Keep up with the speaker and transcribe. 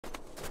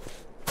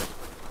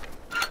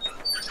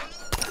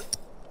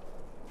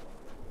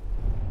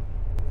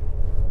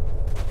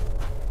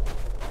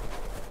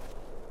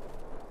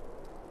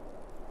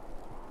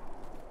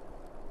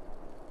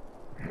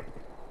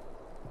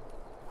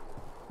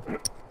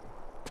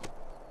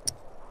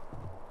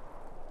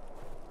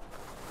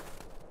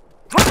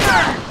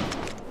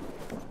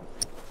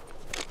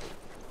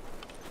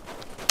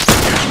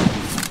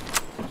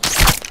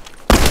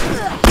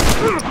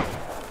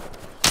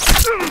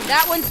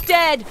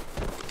ahead!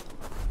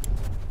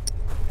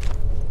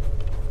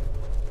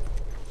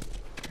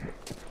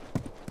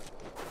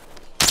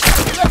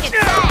 Look at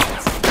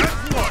that!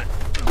 That's one!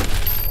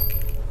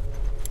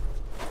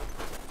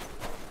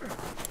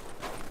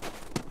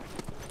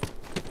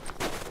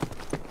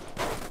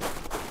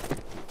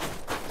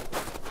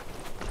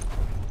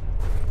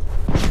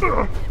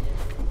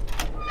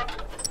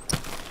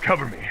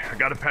 Cover me. I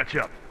gotta patch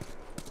up.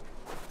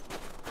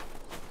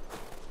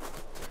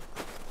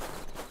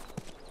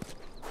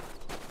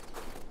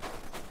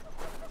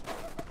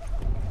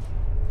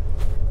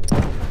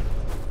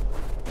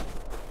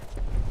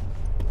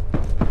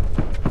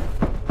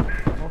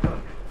 Hold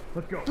on.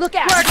 Let's go. Look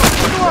out!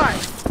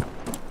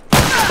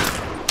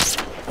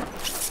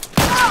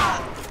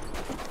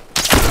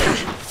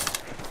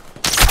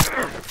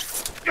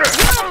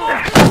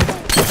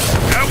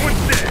 That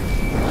one's dead.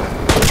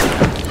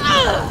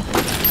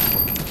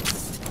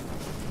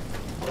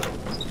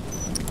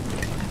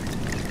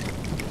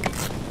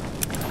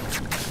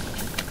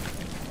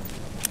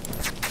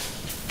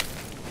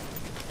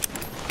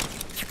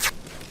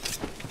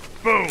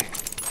 Boom.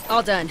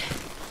 All done.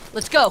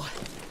 Let's go.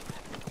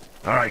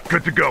 All right,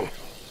 good to go.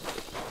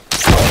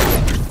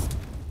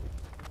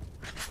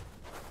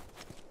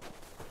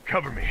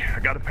 Cover me. I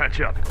gotta patch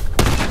up.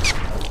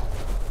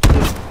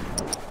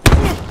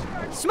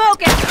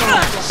 Smoke it!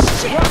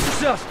 Shit! Watch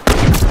yourself!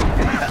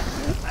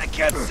 I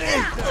can't see.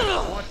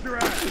 Watch your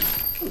ass.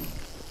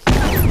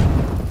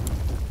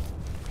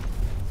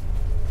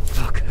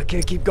 Fuck, I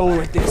can't keep going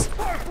like this.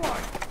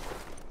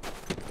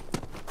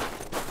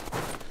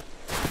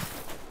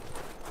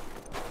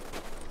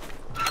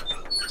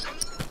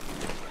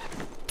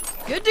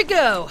 Good to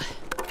go.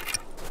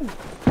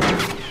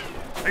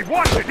 Hey,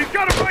 watch it! He's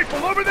got a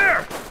rifle over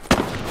there!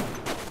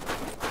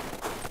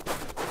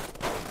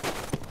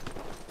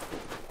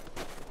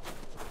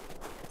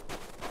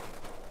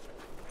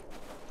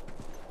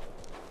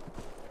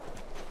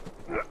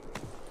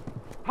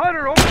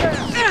 Hunter, over there!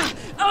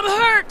 I'm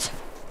hurt!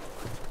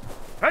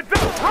 Heads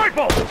up!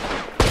 Rifle!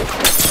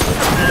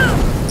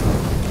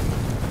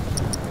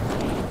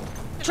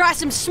 Try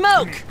some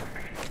smoke!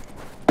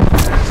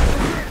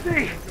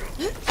 See!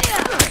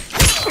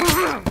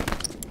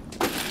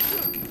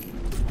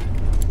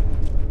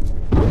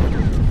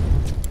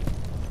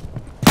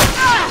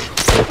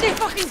 They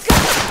fucking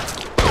got it!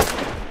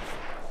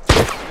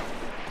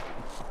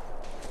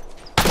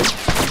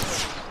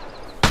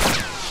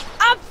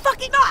 I'm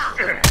fucking off!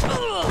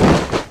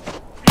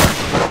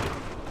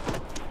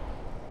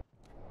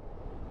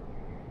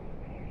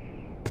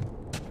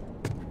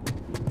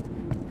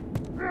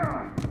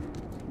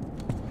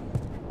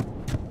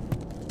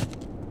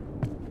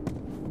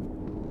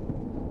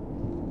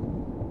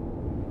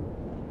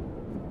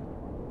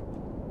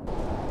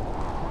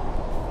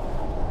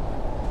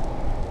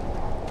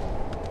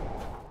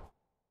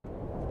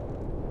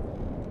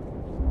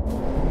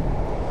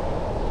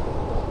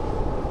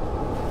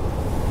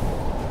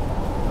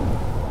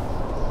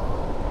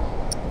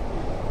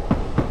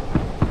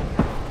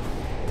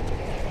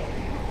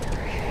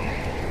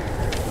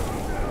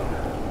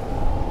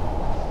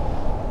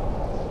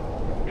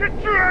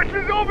 Get your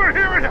asses over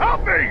here and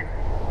help me!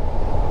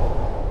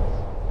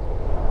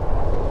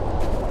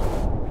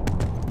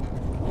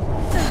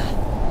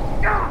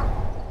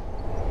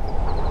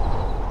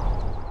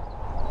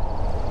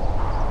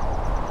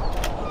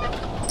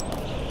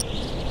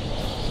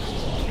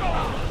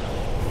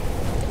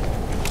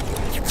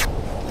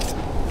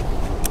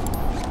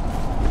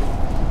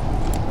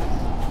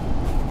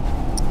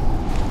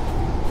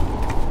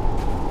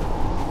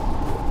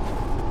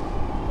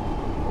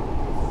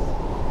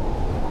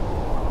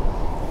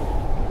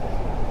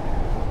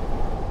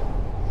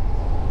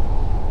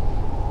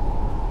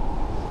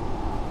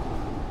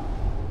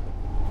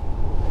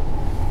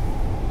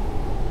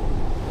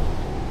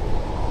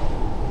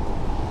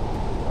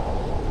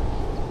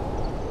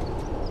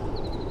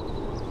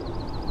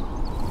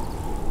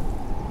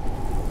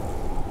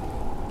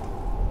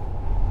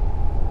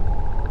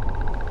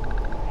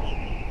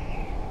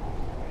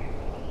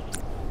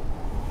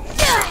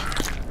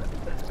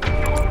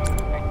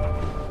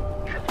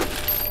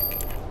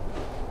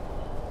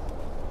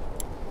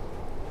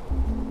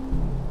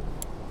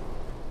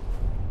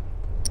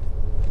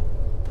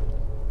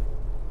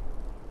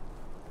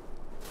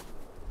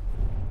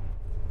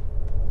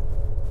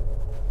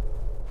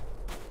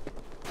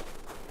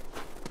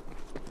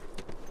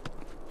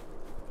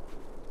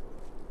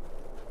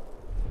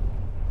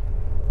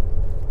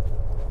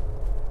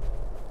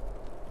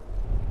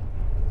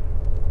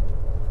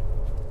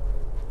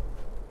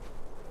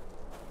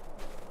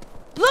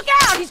 Look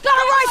out! He's got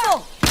a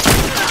rifle!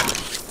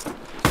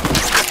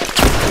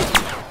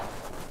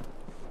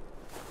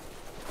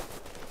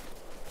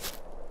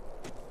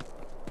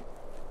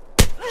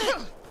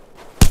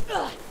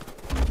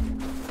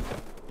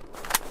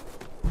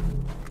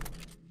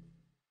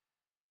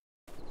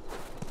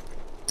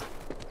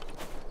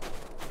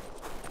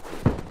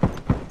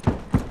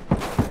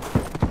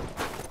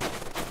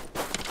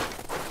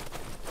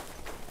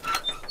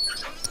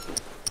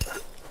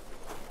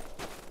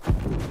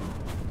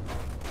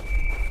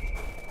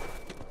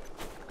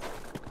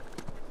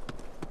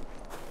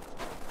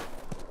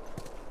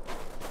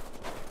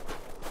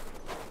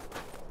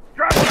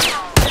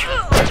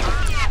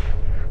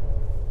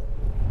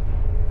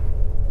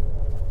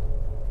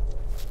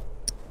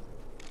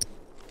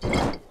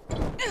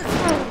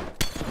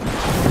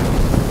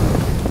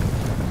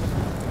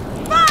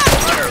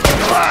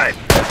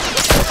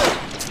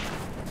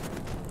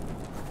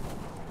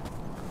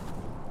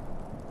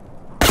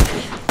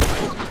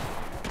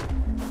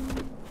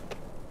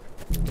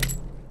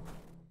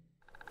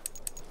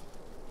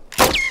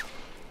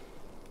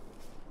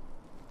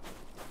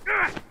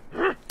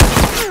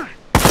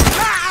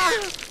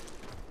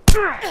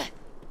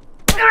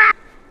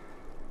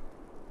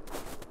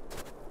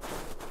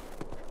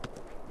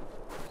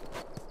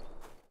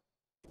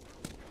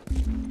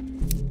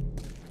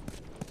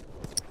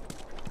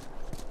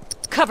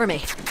 Cover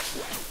me.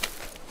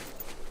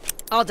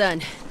 All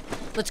done.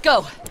 Let's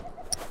go.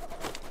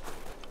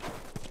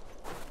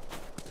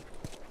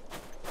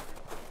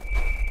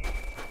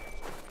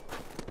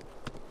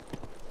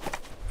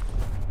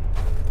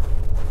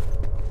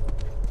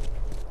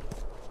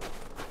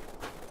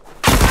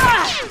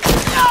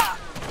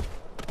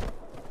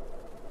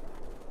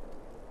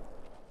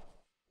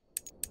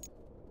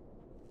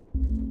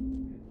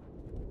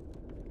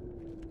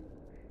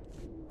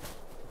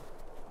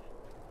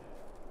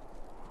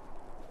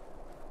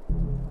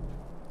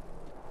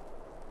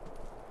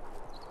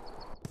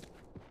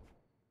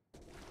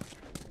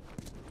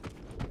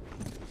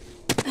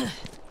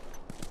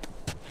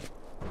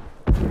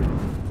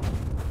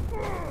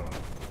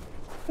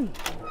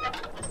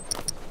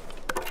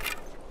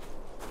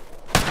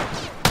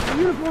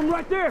 Uniform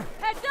right there!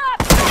 Heads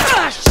up!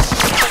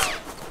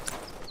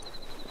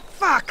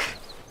 Fuck!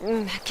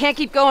 Can't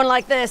keep going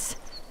like this.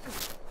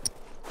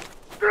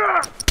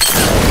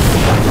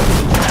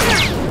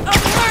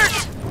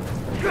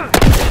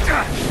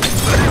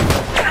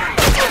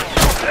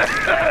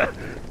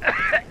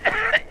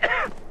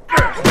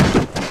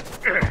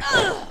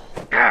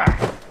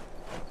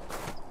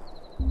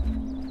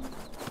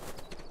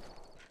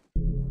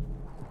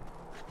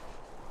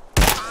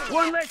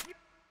 One less.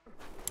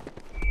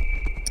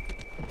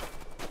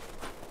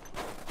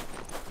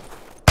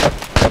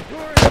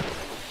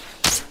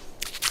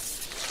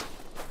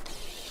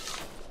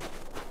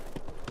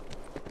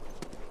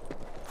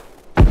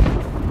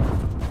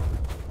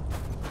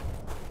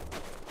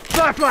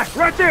 Firefly,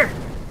 right there!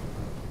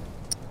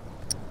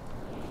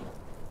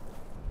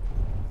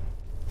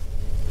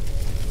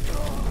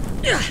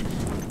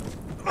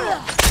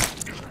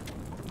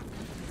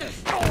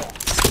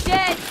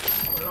 Dead!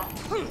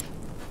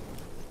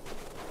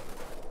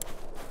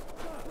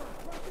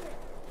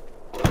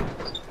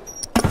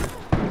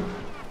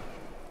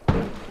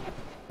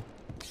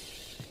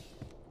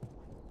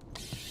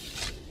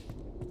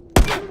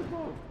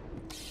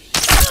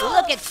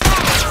 Look at that!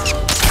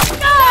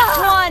 That's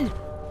one!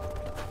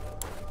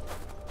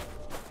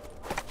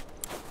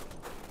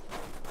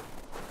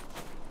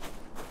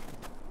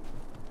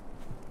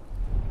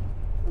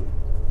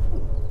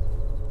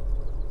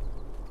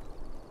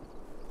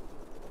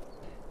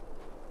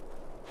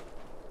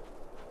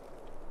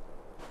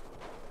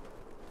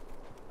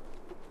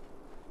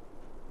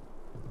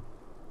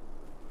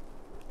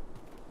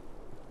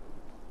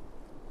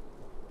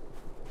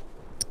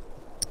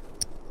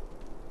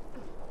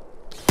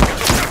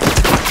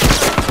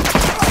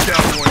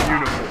 Down one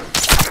uniform.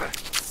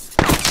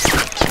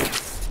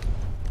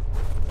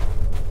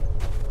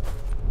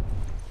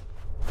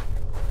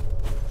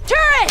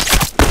 Turret!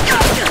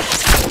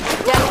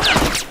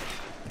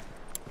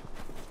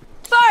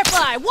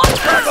 Firefly, one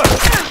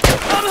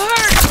I'm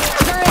hurt!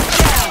 Turret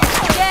down.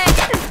 Dead.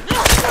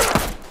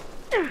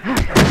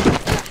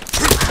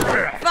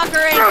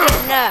 Fucker ain't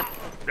getting up.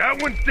 That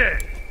one's dead.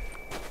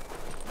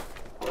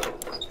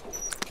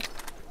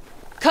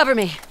 Cover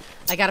me.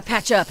 I gotta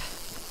patch up.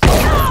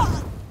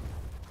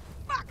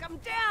 Fuck, I'm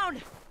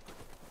down!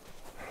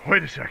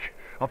 Wait a sec.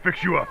 I'll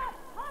fix you up.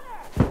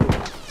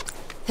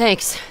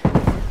 Thanks.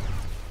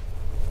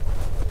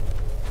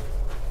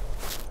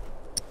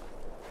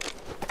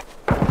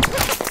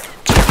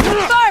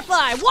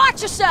 Firefly,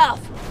 watch yourself!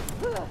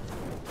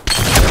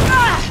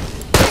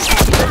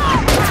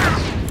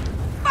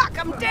 Fuck,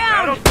 I'm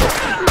down!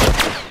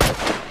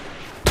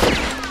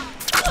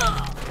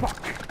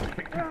 Fuck.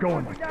 Keep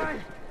going like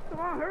this. Come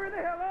on, hurry the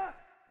hell up!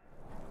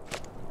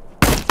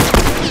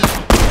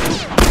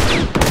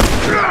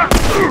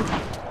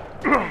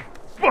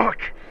 Fuck.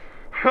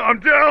 I'm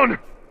down.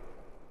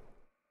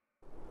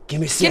 Give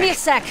me a sec. Give me a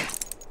sec.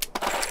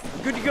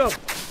 Good to go.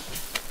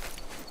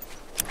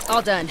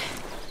 All done.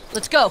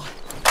 Let's go.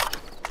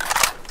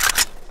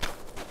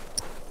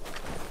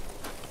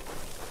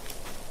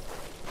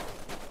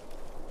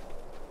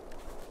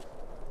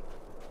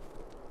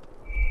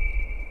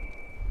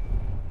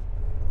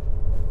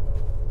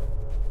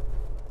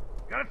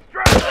 Got it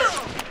strapped.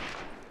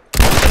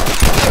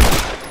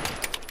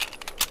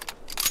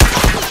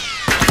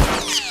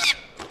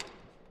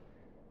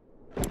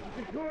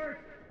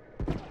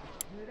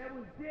 That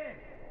one's dead.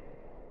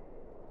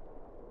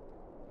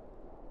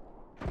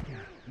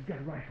 Yeah, you got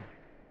a rifle.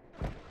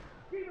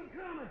 Keep him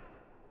coming.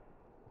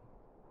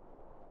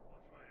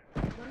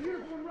 Got a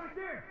uniform right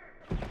there.